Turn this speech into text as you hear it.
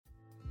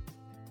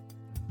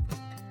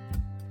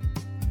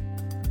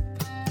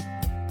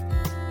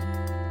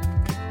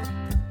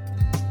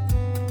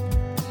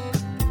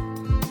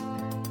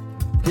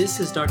This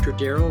is Dr.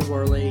 Daryl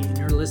Worley, and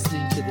you're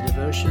listening to the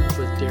Devotions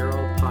with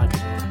Daryl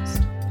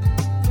podcast.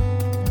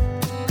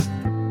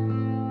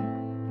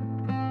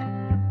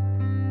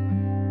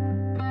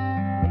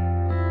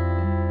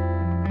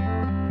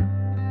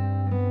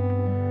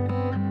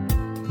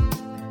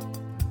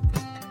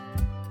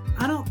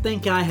 I don't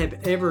think I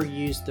have ever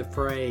used the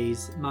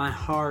phrase, "my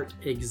heart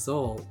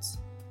exults,"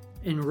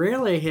 and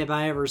rarely have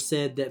I ever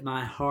said that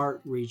my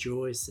heart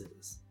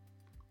rejoices.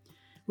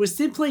 We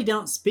simply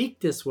don't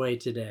speak this way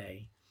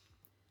today.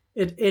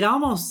 It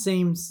almost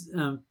seems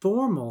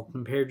formal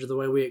compared to the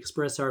way we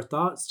express our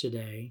thoughts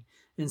today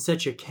in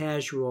such a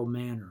casual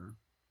manner.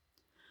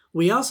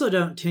 We also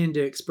don't tend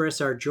to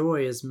express our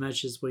joy as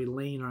much as we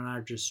lean on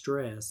our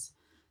distress,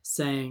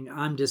 saying,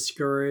 "I'm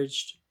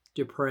discouraged,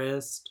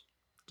 depressed,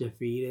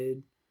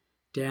 defeated,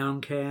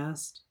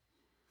 downcast."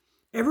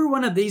 Every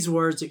one of these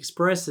words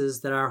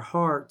expresses that our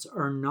hearts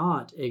are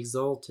not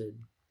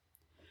exalted.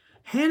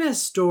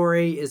 Hannah's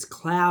story is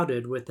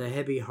clouded with a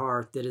heavy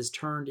heart that is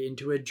turned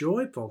into a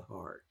joyful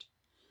heart.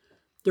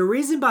 The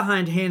reason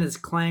behind Hannah's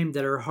claim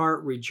that her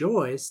heart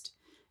rejoiced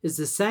is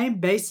the same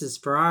basis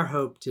for our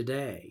hope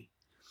today.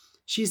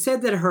 She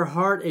said that her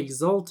heart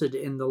exulted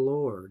in the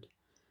Lord.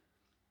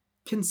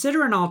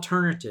 Consider an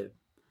alternative.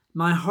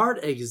 My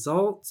heart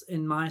exults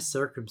in my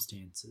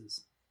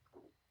circumstances.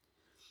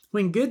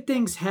 When good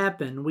things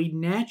happen, we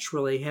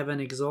naturally have an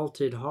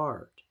exalted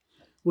heart.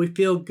 We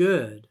feel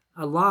good,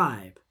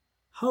 alive,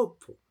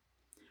 hopeful.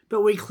 But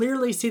we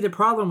clearly see the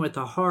problem with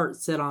a heart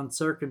set on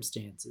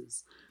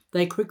circumstances.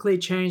 They quickly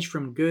change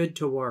from good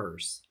to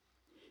worse.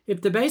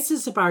 If the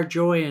basis of our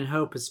joy and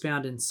hope is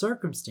found in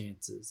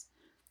circumstances,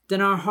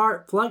 then our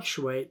heart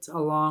fluctuates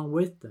along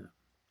with them.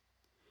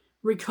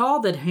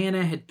 Recall that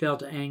Hannah had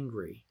felt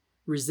angry,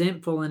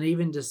 resentful, and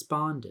even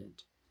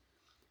despondent.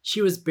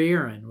 She was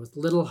barren, with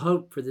little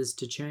hope for this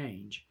to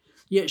change.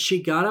 Yet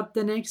she got up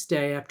the next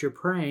day after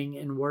praying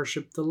and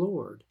worshiped the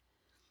Lord.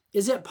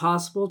 Is it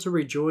possible to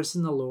rejoice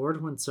in the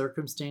Lord when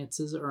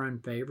circumstances are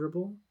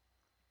unfavorable?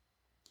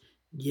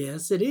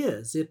 Yes, it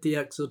is, if the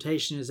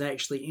exultation is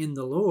actually in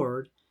the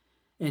Lord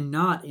and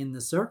not in the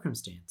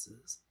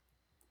circumstances.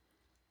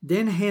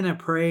 Then Hannah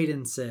prayed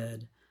and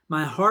said,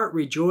 "My heart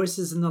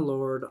rejoices in the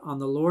Lord. On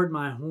the Lord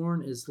my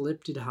horn is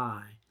lifted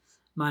high.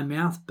 My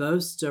mouth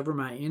boasts over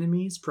my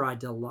enemies, for I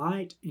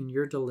delight in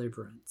your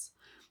deliverance."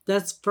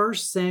 That's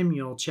 1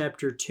 Samuel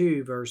chapter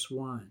 2, verse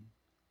 1.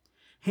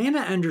 Hannah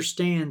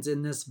understands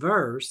in this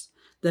verse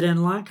that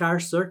unlike our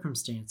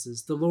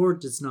circumstances, the Lord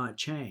does not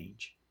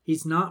change.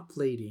 He's not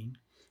fleeting.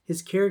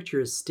 His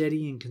character is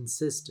steady and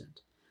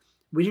consistent.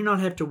 We do not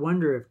have to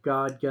wonder if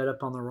God got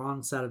up on the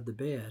wrong side of the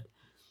bed,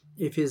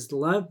 if his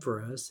love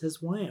for us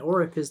has waned,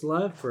 or if his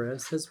love for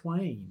us has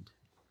waned.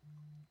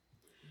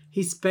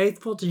 He's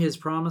faithful to his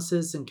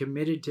promises and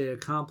committed to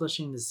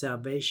accomplishing the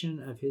salvation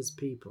of his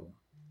people.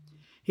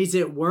 He's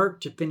at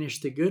work to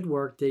finish the good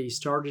work that he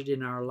started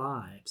in our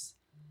lives.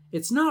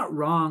 It's not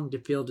wrong to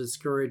feel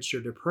discouraged or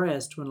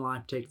depressed when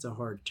life takes a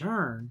hard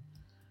turn,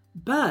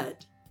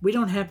 but we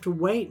don't have to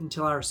wait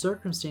until our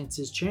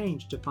circumstances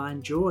change to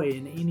find joy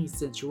in any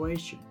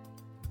situation.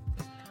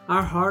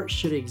 Our hearts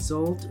should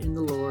exult in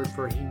the Lord,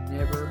 for he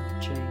never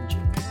changes.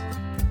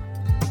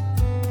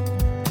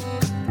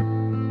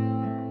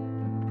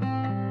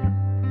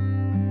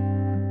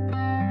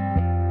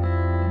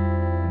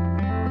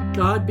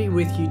 God be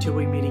with you till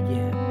we meet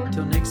again.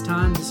 Till next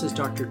time, this is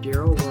Dr.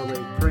 Daryl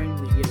Worley praying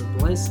that you have a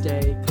blessed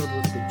day filled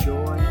with the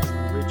joy